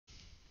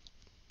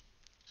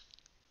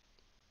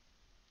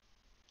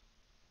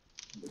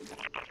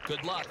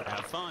Good luck.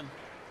 Have fun.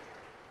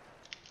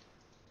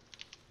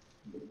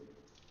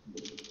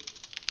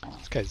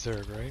 This guy's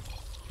Zerg, right?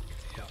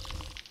 Yeah.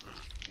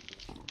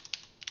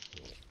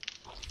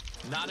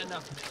 Not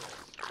enough minerals.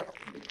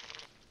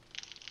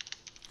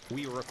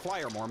 We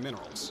require more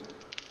minerals.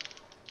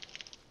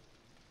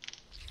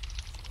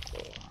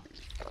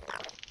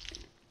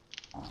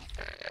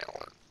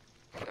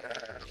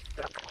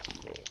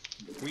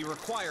 We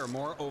require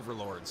more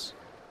overlords.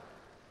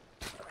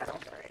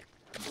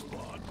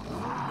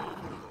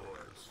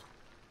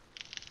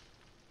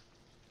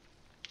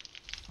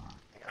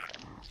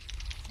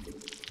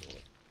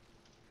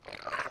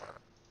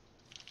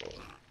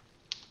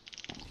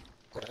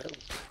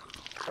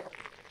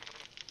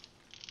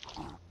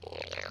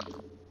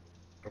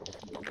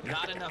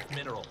 Not enough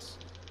minerals.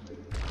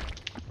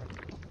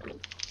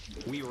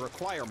 We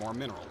require more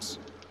minerals.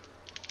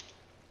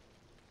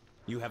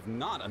 You have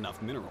not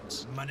enough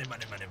minerals. Money,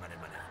 money, money, money,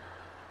 money.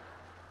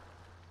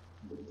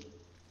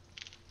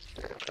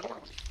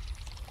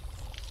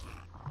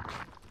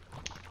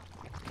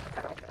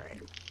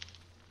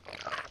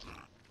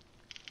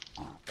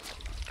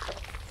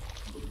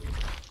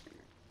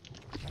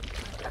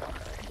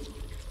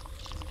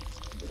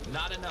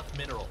 Not enough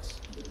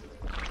minerals.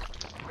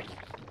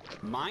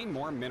 Mine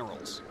more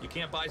minerals. You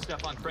can't buy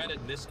stuff on credit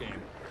in this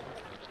game.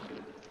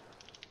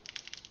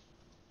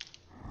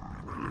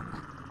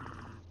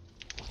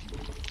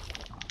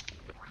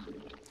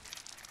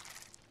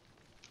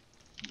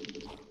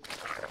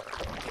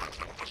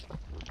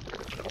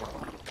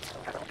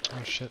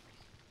 Oh shit.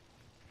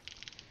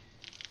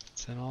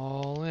 It's an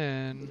all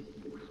in.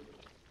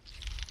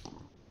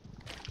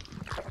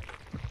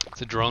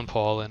 It's a drone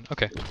pull all in.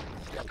 Okay.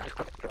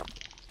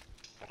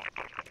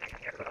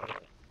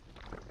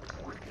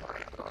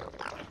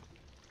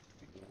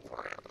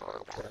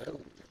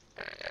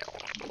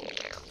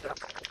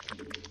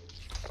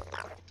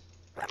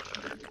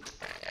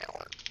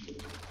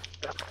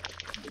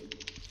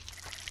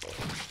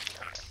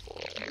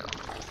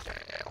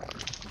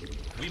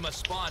 We must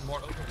spawn more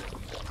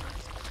overlords.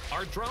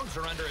 Our drones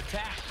are under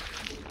attack.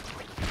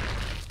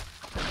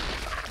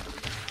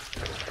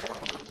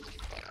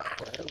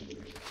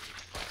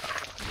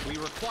 We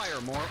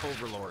require more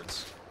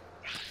overlords.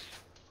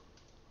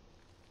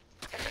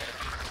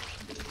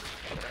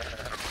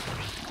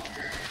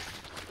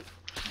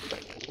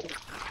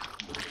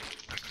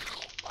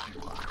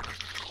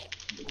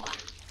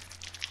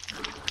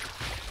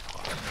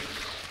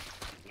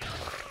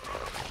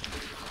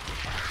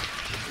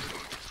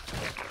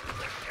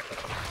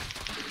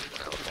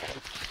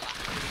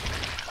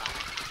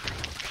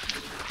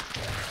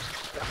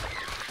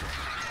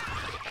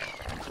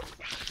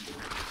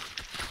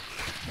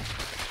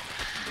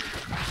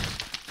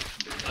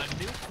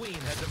 Queen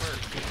has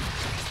emerged.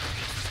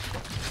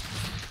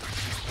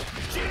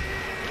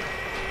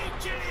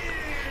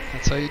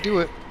 That's how you do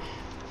it.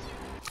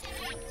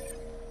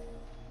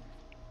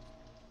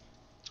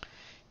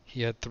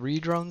 He had 3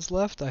 drones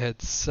left, I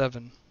had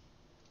 7.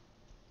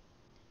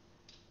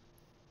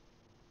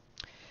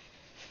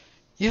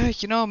 Yeah,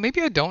 you know,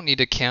 maybe I don't need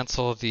to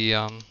cancel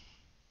the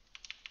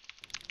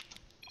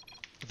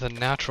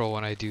natural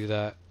when I do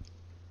that.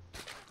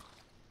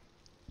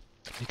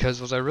 Because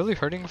was I really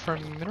hurting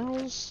from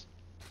minerals?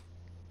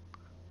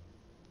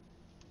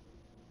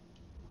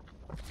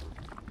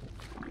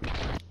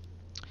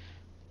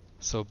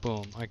 So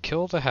boom, I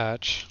kill the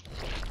hatch.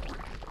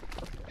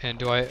 And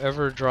do I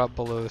ever drop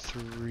below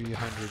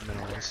 300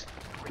 minerals?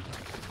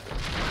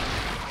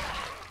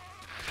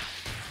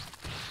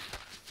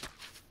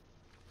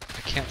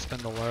 I can't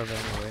spend the larva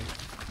anyway.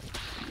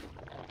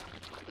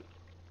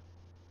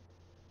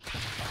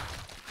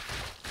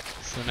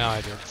 So now I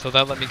did. So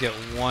that let me get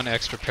 1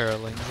 extra pair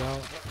of lings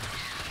out.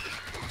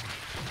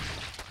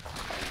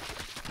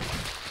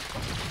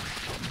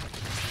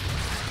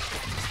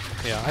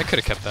 Yeah, I could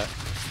have kept that.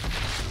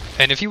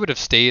 And if he would have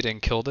stayed and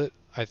killed it,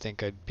 I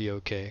think I'd be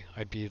okay.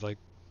 I'd be like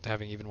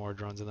having even more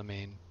drones in the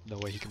main, no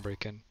way he can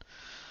break in.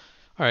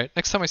 Alright,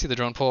 next time I see the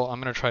drone pull, I'm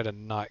going to try to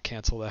not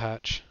cancel the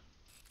hatch.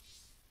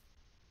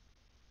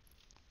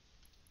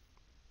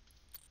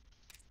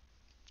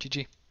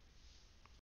 GG.